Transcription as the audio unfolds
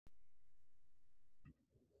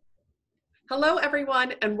Hello,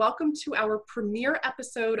 everyone, and welcome to our premiere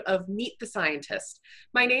episode of Meet the Scientist.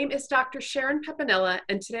 My name is Dr. Sharon Pepenella,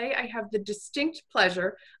 and today I have the distinct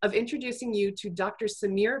pleasure of introducing you to Dr.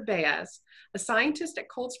 Semir Beyaz, a scientist at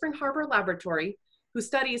Cold Spring Harbor Laboratory who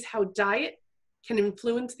studies how diet can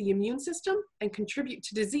influence the immune system and contribute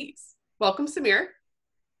to disease. Welcome, Semir.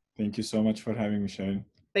 Thank you so much for having me, Sharon.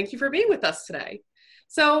 Thank you for being with us today.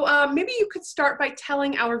 So maybe you could start by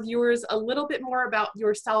telling our viewers a little bit more about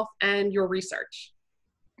yourself and your research.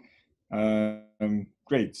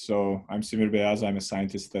 Great. So I'm Semir Beyaz. I'm a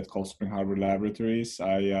scientist at Cold Spring Harbor Laboratories.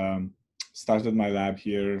 I started my lab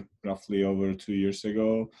here roughly over 2 years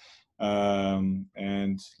ago.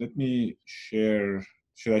 And let me share,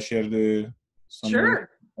 should I share the summary? Sure.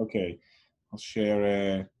 Okay. I'll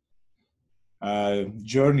share a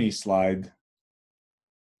journey slide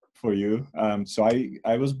for you. So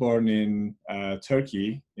I was born in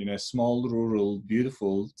Turkey, in a small, rural,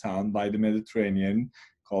 beautiful town by the Mediterranean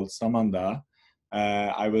called Samandağ.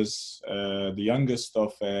 I was the youngest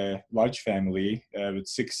of a large family with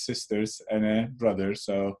 6 sisters and a brother.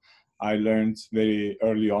 So I learned very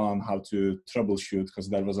early on how to troubleshoot because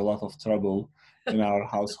there was a lot of trouble in our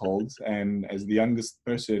household. And as the youngest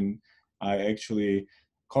person, I actually,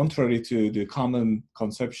 contrary to the common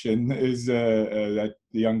conception is that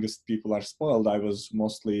the youngest people are spoiled, I was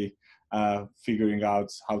mostly figuring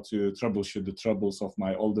out how to troubleshoot the troubles of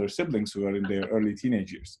my older siblings who were in their early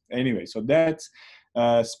teenage years. Anyway, so that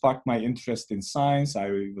sparked my interest in science. I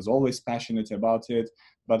was always passionate about it,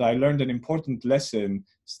 but I learned an important lesson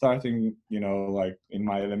starting, like in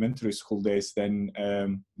my elementary school days, then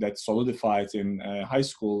that solidified in high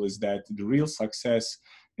school, is that the real success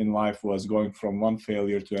in life was going from one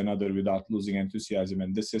failure to another without losing enthusiasm.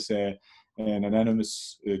 And this is an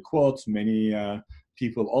anonymous quote. Many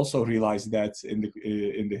people also realized that in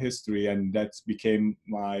the history, and that became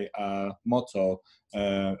my motto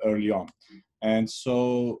early on. And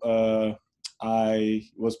so I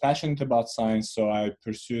was passionate about science, so I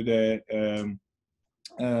pursued a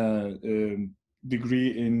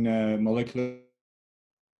degree in molecular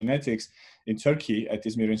genetics in Turkey at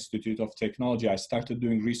Izmir Institute of Technology. I started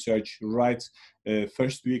doing research right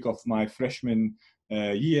first week of my freshman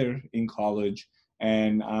year in college,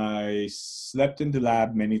 and I slept in the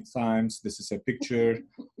lab many times. This is a picture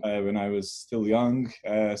when I was still young,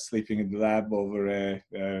 sleeping in the lab over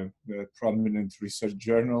a prominent research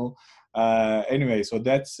journal. Anyway, so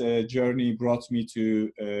that journey brought me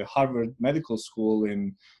to Harvard Medical School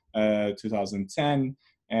in 2010.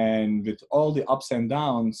 And with all the ups and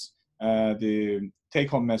downs, the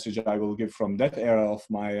take-home message I will give from that era of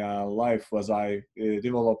my life was I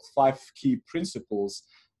developed 5 key principles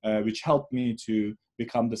which helped me to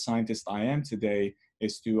become the scientist I am today,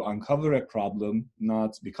 is to uncover a problem,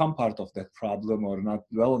 not become part of that problem or not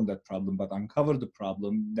dwell on that problem, but uncover the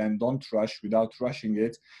problem, then don't rush without rushing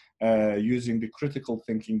it, using the critical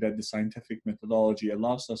thinking that the scientific methodology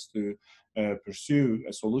allows us to pursue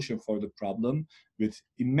a solution for the problem with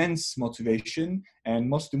immense motivation, and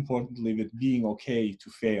most importantly, with being okay to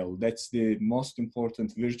fail. That's the most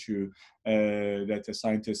important virtue that a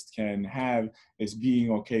scientist can have, is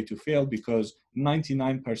being okay to fail, because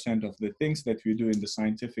 99% of the things that we do in the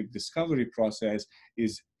scientific discovery process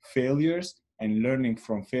is failures and learning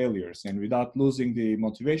from failures. And without losing the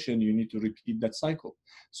motivation, you need to repeat that cycle.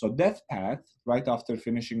 So that path, right after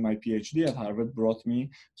finishing my PhD at Harvard, brought me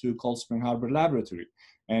to Cold Spring Harbor Laboratory.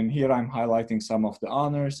 And here I'm highlighting some of the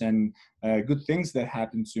honors and good things that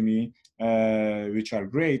happened to me, which are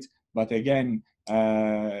great. But again,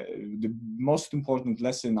 the most important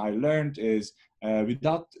lesson I learned is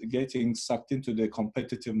without getting sucked into the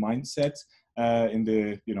competitive mindset in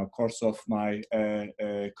the course of my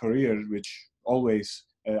career, which always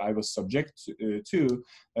I was subject to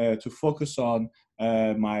focus on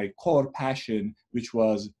my core passion, which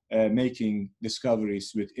was making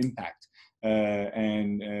discoveries with impact.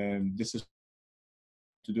 And this is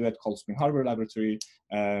to do at Cold Spring Harbor Laboratory.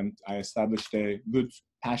 I established a good,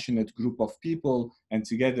 passionate group of people, and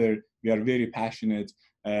together we are very passionate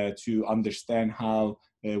to understand how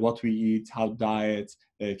what we eat, how diet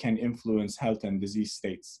can influence health and disease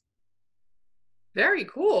states. Very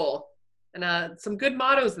cool. And some good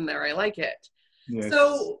mottos in there. I like it. Yes.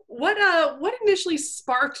 So what initially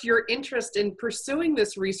sparked your interest in pursuing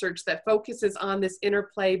this research that focuses on this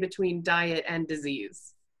interplay between diet and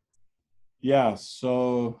disease? Yeah,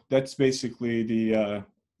 so that's basically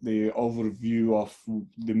the overview of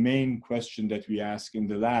the main question that we ask in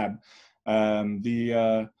the lab.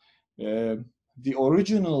 The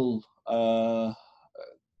original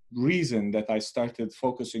reason that I started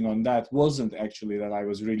focusing on that wasn't actually that I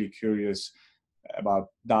was really curious about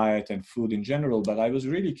diet and food in general, but I was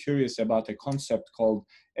really curious about a concept called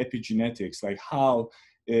epigenetics, like how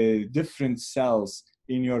different cells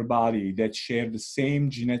in your body that share the same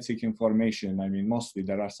genetic information. I mean, mostly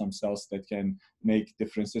there are some cells that can make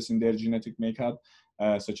differences in their genetic makeup,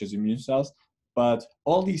 such as immune cells. But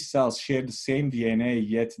all these cells share the same DNA,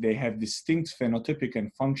 yet they have distinct phenotypic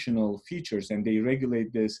and functional features, and they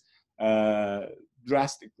regulate this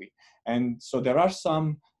drastically. And so there are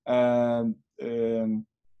some um, um,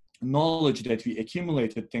 knowledge that we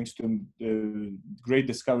accumulated thanks to great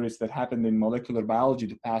discoveries that happened in molecular biology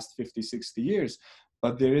the past 50, 60 years.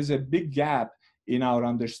 But there is a big gap in our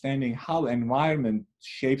understanding how environment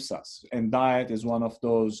shapes us. And diet is one of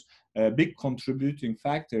those big contributing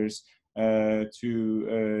factors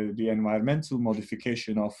to the environmental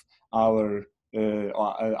modification of our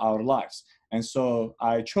lives. And so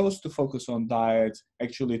I chose to focus on diet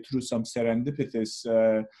actually through some serendipitous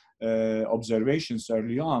observations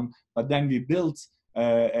early on, but then we built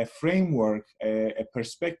a framework, a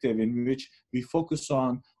perspective in which we focus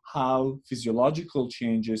on how physiological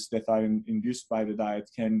changes that are induced by the diet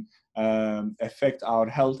can affect our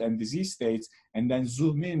health and disease states, and then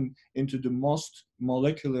zoom in into the most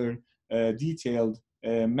molecular detailed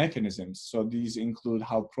mechanisms. So these include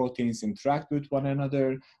how proteins interact with one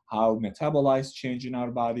another, how metabolites change in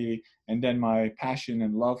our body, and then my passion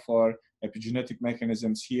and love for epigenetic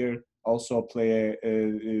mechanisms here also play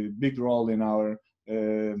a big role in our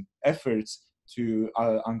efforts to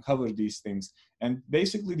uncover these things. And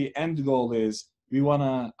basically the end goal is we want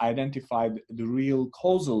to identify the real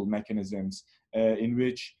causal mechanisms in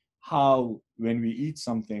which how when we eat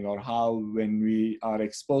something or how when we are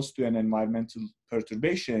exposed to an environmental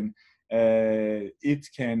perturbation, it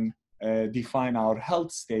can define our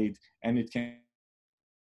health state, and it can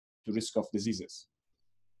the risk of diseases.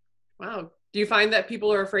 Wow. Do you find that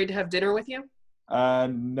people are afraid to have dinner with you?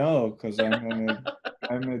 No, because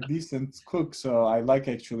I'm a decent cook, so I like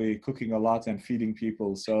actually cooking a lot and feeding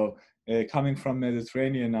people. So coming from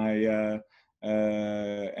Mediterranean, I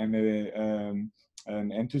am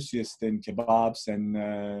an enthusiast in kebabs and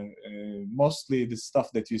mostly the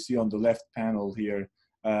stuff that you see on the left panel here.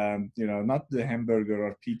 Not the hamburger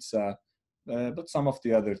or pizza, but some of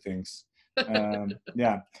the other things.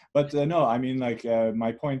 Yeah, but no, I mean, like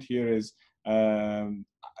my point here is.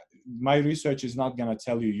 My research is not going to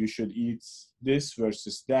tell you should eat this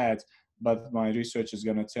versus that, but my research is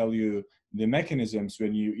going to tell you the mechanisms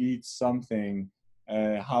when you eat something,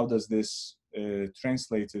 how does this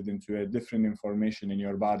translate it into a different information in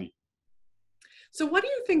your body. So what do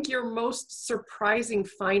you think your most surprising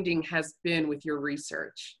finding has been with your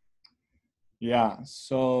research? Yeah,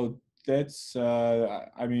 so that's, I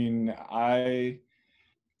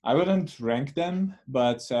wouldn't rank them,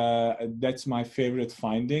 but that's my favorite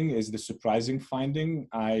finding is the surprising finding.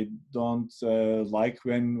 I don't like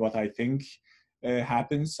when what I think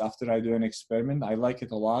happens after I do an experiment. I like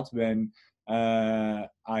it a lot when I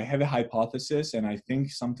have a hypothesis and I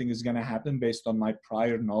think something is going to happen based on my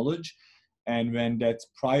prior knowledge. And when that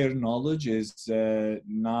prior knowledge is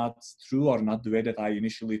not true or not the way that I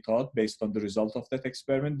initially thought based on the result of that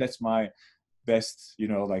experiment, that's my best,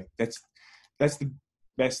 that's the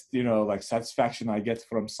best, like satisfaction I get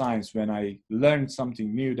from science when I learned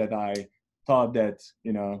something new that I thought that,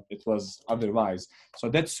 it was otherwise. So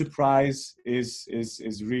that surprise is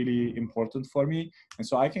really important for me. And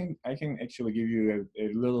so I can actually give you a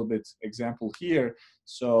little bit example here.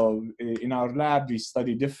 So in our lab, we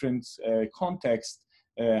study different contexts,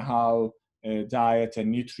 how diet and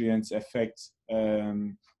nutrients affect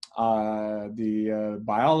the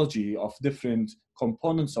biology of different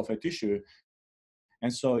components of a tissue.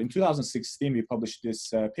 And so in 2016, we published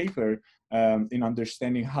this paper in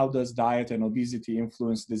understanding how does diet and obesity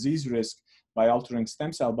influence disease risk by altering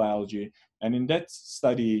stem cell biology. And in that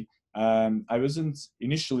study, I wasn't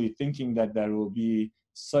initially thinking that there will be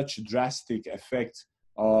such drastic effect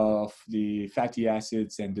of the fatty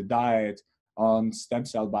acids and the diet on stem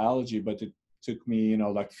cell biology, but it took me,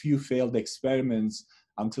 like few failed experiments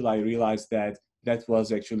until I realized that that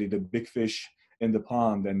was actually the big fish in the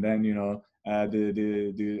pond. And then,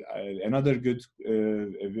 another good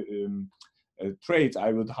trait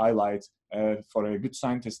I would highlight for a good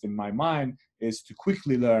scientist in my mind is to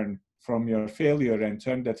quickly learn from your failure and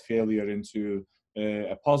turn that failure into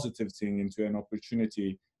a positive thing, into an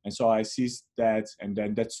opportunity. And so I seized that, and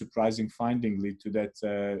then that surprising finding led to that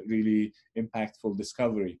really impactful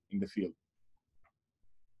discovery in the field.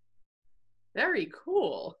 Very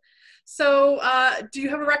cool. So do you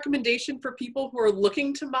have a recommendation for people who are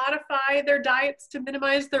looking to modify their diets to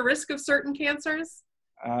minimize the risk of certain cancers?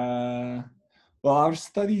 Well, our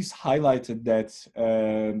studies highlighted that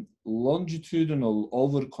longitudinal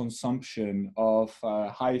overconsumption of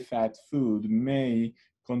high-fat food may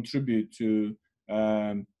contribute to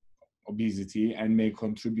um, obesity and may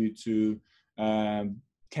contribute to um,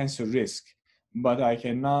 cancer risk. But I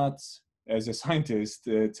cannot, as a scientist,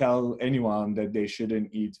 tell anyone that they shouldn't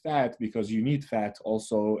eat fat, because you need fat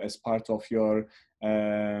also as part of your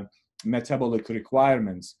uh, metabolic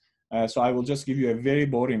requirements. So I will just give you a very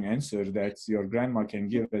boring answer that your grandma can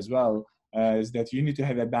give as well, is that you need to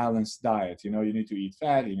have a balanced diet. You know, you need to eat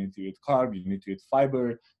fat, you need to eat carb, you need to eat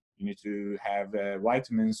fiber, you need to have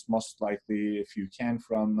vitamins, most likely if you can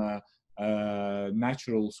from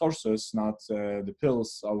natural sources, not the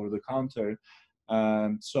pills over the counter.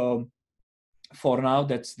 So for now,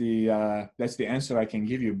 that's the answer I can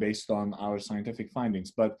give you based on our scientific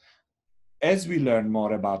findings. But as we learn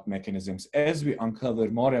more about mechanisms, as we uncover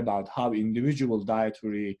more about how individual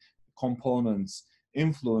dietary components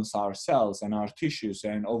influence our cells and our tissues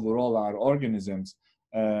and overall our organisms,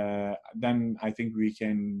 then I think we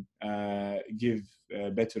can give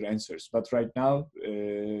better answers. But right now,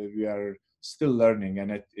 we are still learning,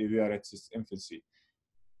 and we are at its infancy.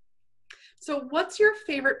 So what's your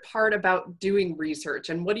favorite part about doing research,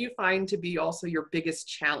 and what do you find to be also your biggest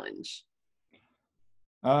challenge?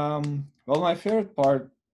 Well, my favorite part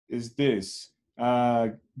is this: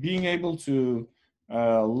 being able to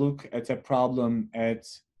look at a problem at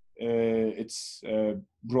its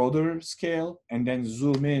broader scale and then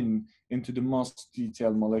zoom in into the most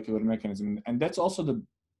detailed molecular mechanism. And that's also the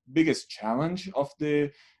biggest challenge of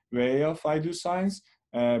the way of I do science,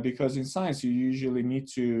 because in science, you usually need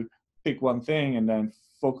to pick one thing and then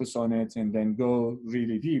focus on it and then go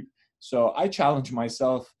really deep. So I challenge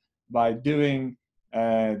myself by doing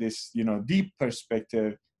this, deep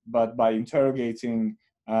perspective, but by interrogating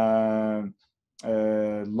uh,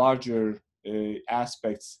 larger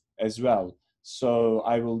aspects as well. So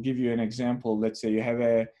I will give you an example. Let's say you have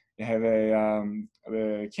a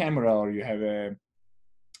camera, or you have a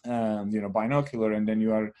binocular, and then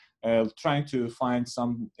you are trying to find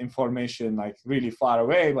some information like really far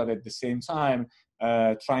away, but at the same time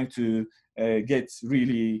trying to get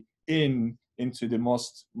really into the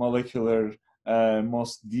most molecular,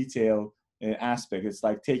 most detailed aspect. It's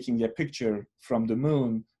like taking a picture from the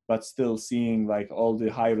moon, but still seeing like all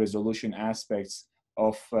the high resolution aspects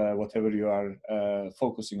of whatever you are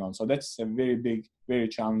focusing on. So that's a very big, very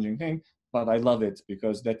challenging thing, but I love it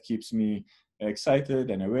because that keeps me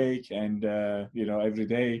excited and awake. And every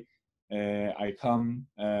day I come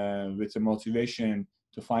with a motivation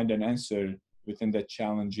to find an answer within that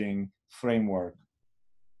challenging framework.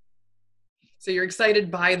 So you're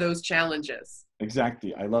excited by those challenges.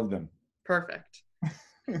 Exactly, I love them. Perfect.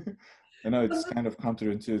 I know it's kind of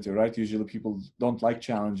counterintuitive, right? Usually people don't like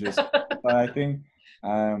challenges, but I think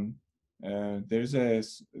um, there's a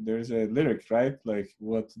lyric, right? Like,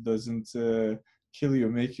 what doesn't kill you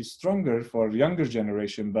make you stronger, for younger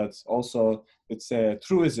generation, but also it's a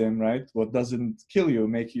truism, right? What doesn't kill you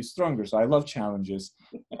make you stronger. So I love challenges,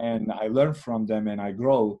 and I learn from them, and I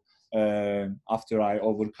grow after I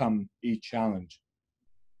overcome each challenge.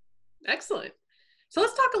 Excellent. So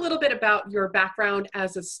let's talk a little bit about your background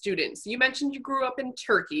as a student. So you mentioned you grew up in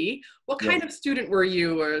Turkey. What kind Yes. of student were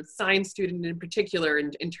you, or a science student in particular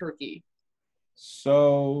in Turkey?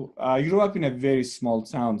 So I grew up in a very small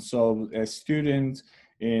town. So a student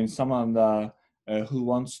in Samandağ who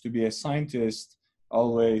wants to be a scientist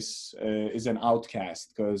always is an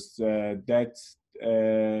outcast, because that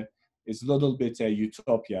is a little bit a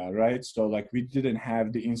utopia, right? So like we didn't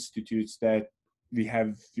have the institutes that we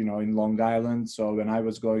have, in Long Island. So when I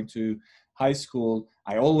was going to high school,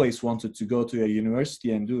 I always wanted to go to a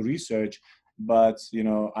university and do research, but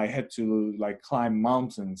I had to like climb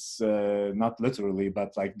mountains, not literally,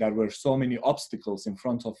 but like there were so many obstacles in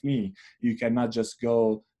front of me. You cannot just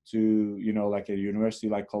go to like a university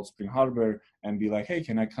like Cold Spring Harbor and be like, hey,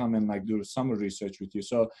 can I come and like do summer research with you?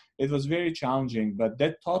 So it was very challenging, but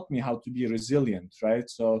that taught me how to be resilient, right?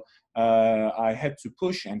 So I had to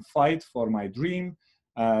push and fight for my dream.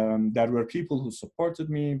 There were people who supported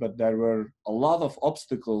me, but there were a lot of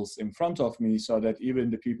obstacles in front of me, so that even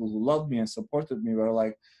the people who loved me and supported me were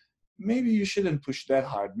like, maybe you shouldn't push that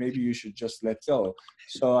hard. Maybe you should just let go.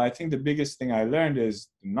 So I think the biggest thing I learned is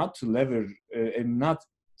not to not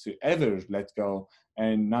to ever let go,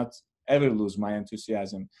 and not ever lose my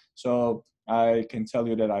enthusiasm. So I can tell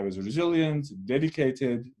you that I was resilient,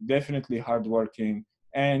 dedicated, definitely hardworking,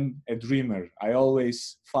 and a dreamer. I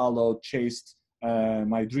always followed, chased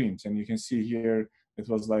my dreams. And you can see here, it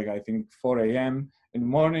was like, I think 4 a.m. in the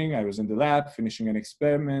morning. I was in the lab finishing an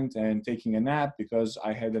experiment and taking a nap because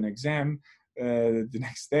I had an exam the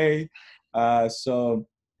next day. So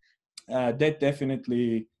that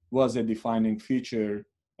definitely was a defining feature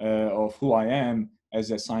of who I am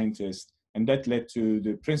as a scientist, and that led to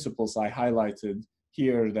the principles I highlighted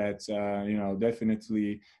here. That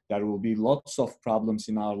definitely there will be lots of problems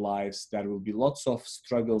in our lives. There will be lots of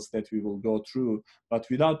struggles that we will go through, but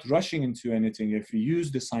without rushing into anything. If we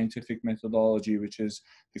use the scientific methodology, which is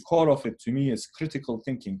the core of it to me, is critical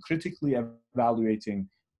thinking, critically evaluating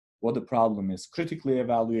what the problem is, critically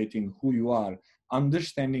evaluating who you are,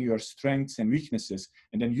 understanding your strengths and weaknesses,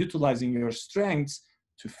 and then utilizing your strengths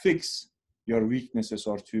to fix your weaknesses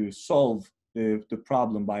or to solve the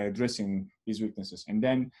problem by addressing these weaknesses. And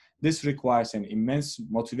then this requires an immense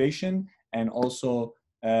motivation, and also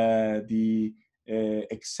the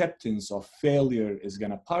acceptance of failure is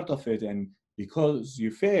gonna part of it. And because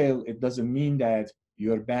you fail, it doesn't mean that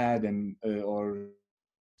you're bad and or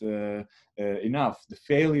enough. The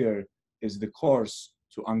failure is the course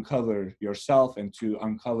to uncover yourself and to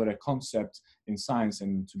uncover a concept in science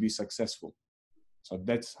and to be successful. So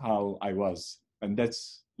that's how I was, and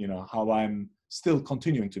that's how I'm still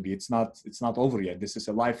continuing to be. It's not over yet. This is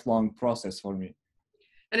a lifelong process for me.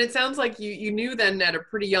 And it sounds like you knew then at a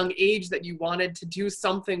pretty young age that you wanted to do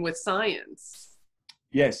something with science.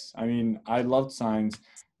 Yes, I mean, I loved science,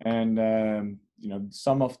 and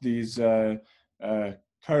some of these uh,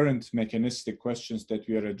 current mechanistic questions that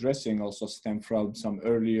we are addressing also stem from some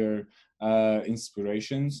earlier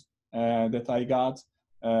inspirations that I got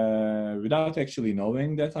without actually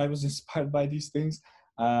knowing that I was inspired by these things.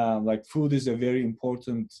 Like food is a very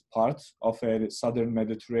important part of a Southern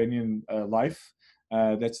Mediterranean life.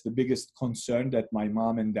 That's the biggest concern that my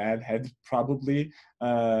mom and dad had, probably,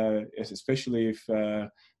 especially if they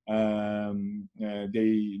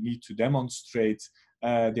need to demonstrate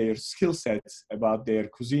their skill set about their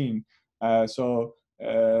cuisine. So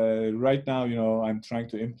right now, I'm trying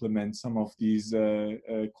to implement some of these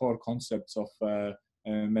core concepts of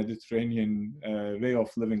Mediterranean way of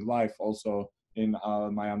living life also in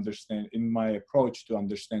my approach to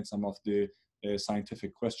understand some of the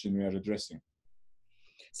scientific question we are addressing.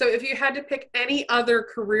 So if you had to pick any other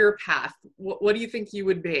career path, what do you think you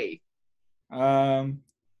would be? Um,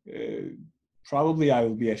 uh, Probably I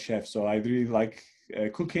will be a chef. So I really like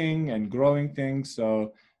cooking and growing things.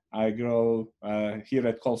 So I grow here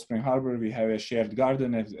at Cold Spring Harbor. We have a shared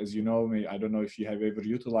garden, as you know. I don't know if you have ever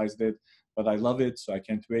utilized it, but I love it. So I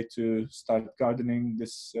can't wait to start gardening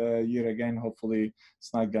this year again. Hopefully,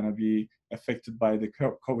 it's not gonna be affected by the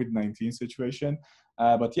COVID-19 situation.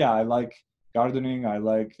 But yeah, I like gardening. I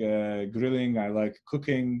like grilling. I like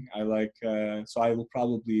cooking. So I will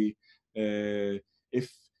probably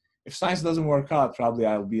if science doesn't work out, probably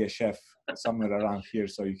I'll be a chef somewhere around here,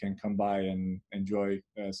 so you can come by and enjoy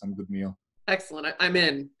some good meal. Excellent. I'm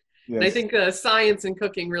in. And I Yes, think science and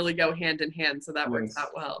cooking really go hand in hand, so that works out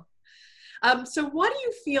yes. well. So what do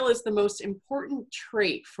you feel is the most important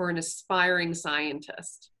trait for an aspiring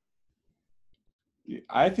scientist?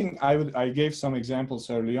 I think I gave some examples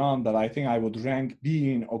early on, but I think I would rank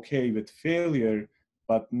being okay with failure,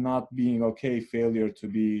 but not being okay failure to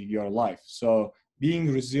be your life. So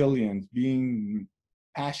being resilient, being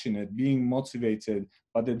passionate, being motivated,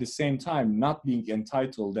 but at the same time not being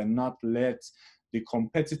entitled and not let the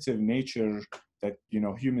competitive nature that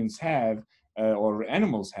humans have or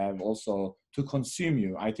animals have also to consume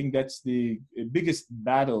you. I think that's the biggest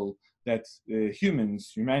battle that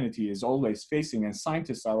humanity is always facing, and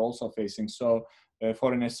scientists are also facing. So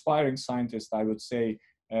for an aspiring scientist, I would say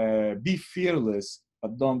be fearless,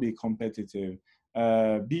 but don't be competitive.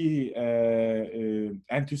 Be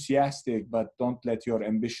enthusiastic, but don't let your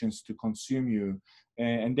ambitions to consume you.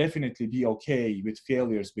 And definitely be okay with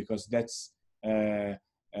failures, because that's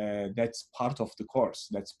part of the course.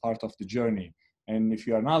 That's part of the journey. And if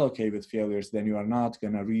you are not okay with failures, then you are not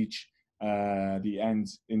going to reach the end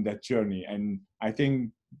in that journey. And I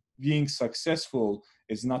think being successful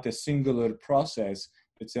is not a singular process.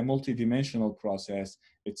 It's a multidimensional process.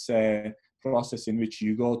 It's a process in which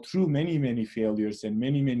you go through many, many failures and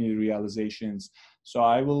many, many realizations. So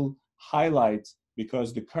I will highlight,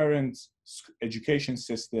 because the current education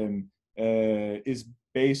system is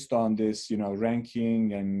based on this,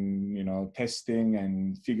 ranking and, testing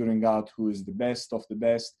and figuring out who is the best of the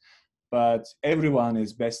best. But everyone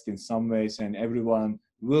is best in some ways, and everyone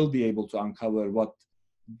will be able to uncover what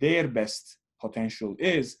their best potential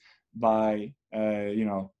is by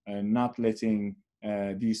not letting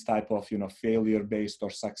these type of failure based or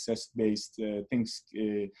success based things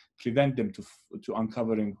prevent them to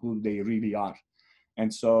uncovering who they really are.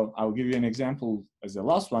 And so I'll give you an example as the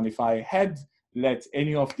last one. If I had let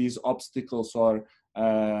any of these obstacles or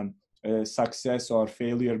success or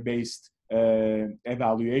failure-based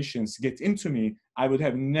evaluations get into me, I would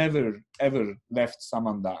have never, ever left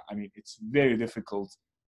Samandağ. I mean, it's very difficult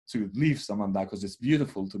to leave Samandağ because it's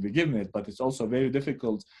beautiful to begin with, but it's also very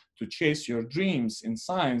difficult to chase your dreams in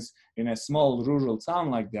science in a small rural town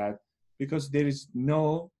like that, because there is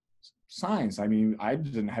no science. I mean, I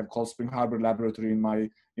didn't have Cold Spring Harbor Laboratory in my,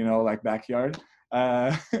 like backyard.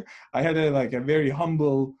 I had a very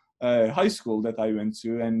humble high school that I went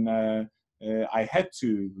to, and I had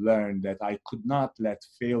to learn that I could not let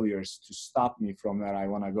failures to stop me from where I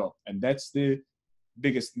want to go. And that's the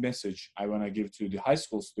biggest message I want to give to the high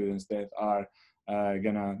school students that are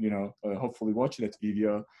gonna, hopefully watch that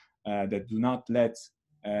video, that do not let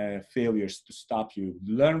failures to stop you.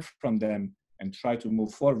 Learn from them and try to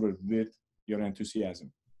move forward with your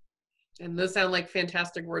enthusiasm. And those sound like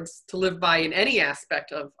fantastic words to live by in any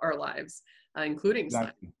aspect of our lives, including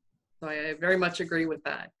science. So I very much agree with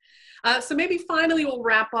that. So maybe finally we'll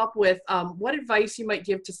wrap up with what advice you might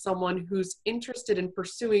give to someone who's interested in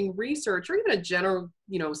pursuing research or even a general,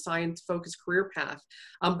 science-focused career path,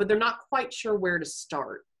 but they're not quite sure where to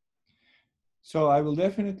start. So I will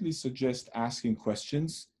definitely suggest asking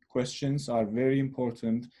questions. Questions are very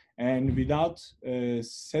important, and without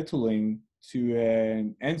settling to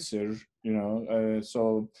an answer,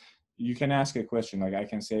 so you can ask a question, like I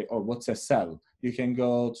can say, oh, what's a cell? You can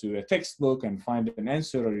go to a textbook and find an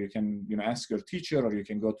answer, or you can, ask your teacher, or you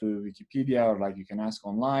can go to Wikipedia, or you can ask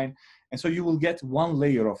online. And so you will get one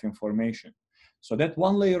layer of information. So that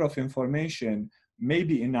one layer of information may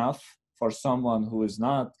be enough for someone who is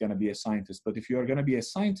not going to be a scientist. But if you are going to be a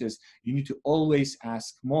scientist, you need to always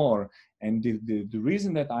ask more. And the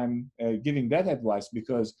reason that I'm giving that advice,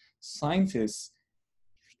 because scientists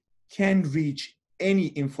can reach any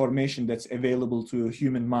information that's available to a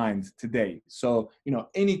human mind today. So,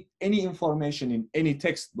 any information in any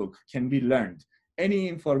textbook can be learned. Any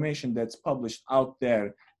information that's published out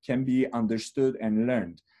there can be understood and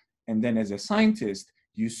learned. And then as a scientist,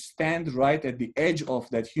 you stand right at the edge of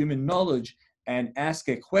that human knowledge and ask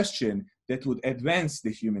a question that would advance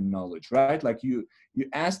the human knowledge, right? Like you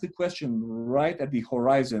ask the question right at the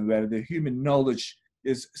horizon where the human knowledge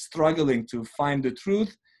is struggling to find the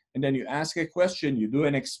truth. And then you ask a question, you do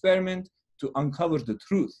an experiment to uncover the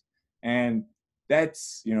truth. And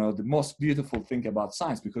that's, the most beautiful thing about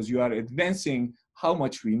science, because you are advancing how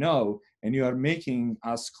much we know, and you are making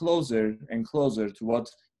us closer and closer to what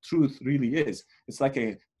truth really is. It's like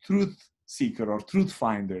a truth seeker or truth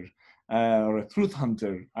finder or a truth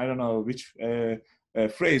hunter. I don't know which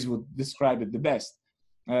phrase would describe it the best.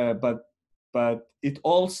 But it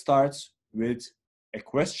all starts with a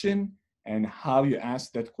question, and how you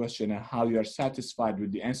ask that question, and how you are satisfied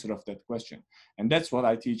with the answer of that question. And that's what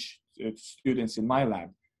I teach students in my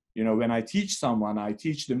lab. When I teach someone, I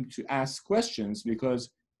teach them to ask questions,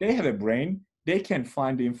 because they have a brain. They can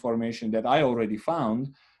find the information that I already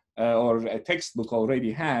found, or a textbook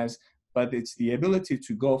already has, but it's the ability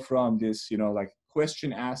to go from this,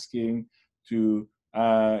 question asking to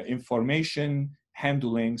information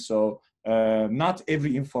handling. So not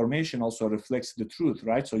every information also reflects the truth,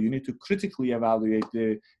 right? So you need to critically evaluate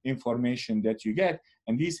the information that you get,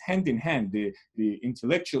 and these hand in hand, the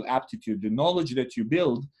intellectual aptitude, the knowledge that you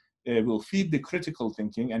build will feed the critical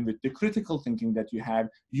thinking, and with the critical thinking that you have,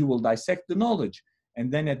 you will dissect the knowledge.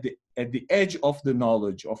 And then at the edge of the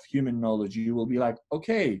knowledge, of human knowledge, you will be like,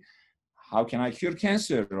 okay, how can I cure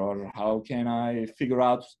cancer? Or how can I figure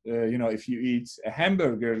out, if you eat a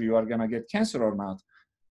hamburger, you are gonna get cancer or not?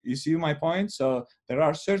 You see my point? So there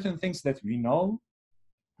are certain things that we know,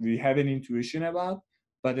 we have an intuition about,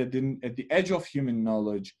 but at the edge of human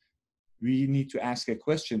knowledge, we need to ask a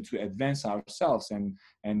question to advance ourselves.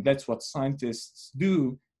 And that's what scientists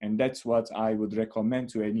do. And that's what I would recommend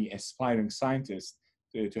to any aspiring scientist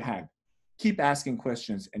to have. Keep asking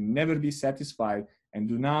questions and never be satisfied, and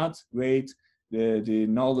do not wait the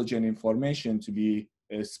knowledge and information to be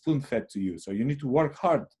spoon-fed to you. So you need to work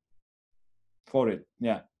hard for it.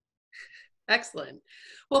 Yeah. Excellent.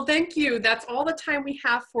 Well, thank you. That's all the time we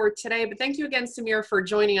have for today. But thank you again, Semir, for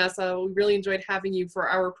joining us. We really enjoyed having you for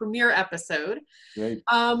our premiere episode. Great.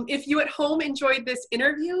 If you at home enjoyed this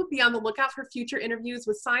interview, be on the lookout for future interviews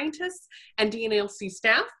with scientists and DNALC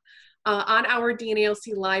staff on our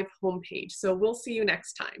DNALC Live homepage. So we'll see you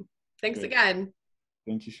next time. Thanks Great. again.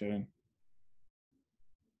 Thank you, Sharon.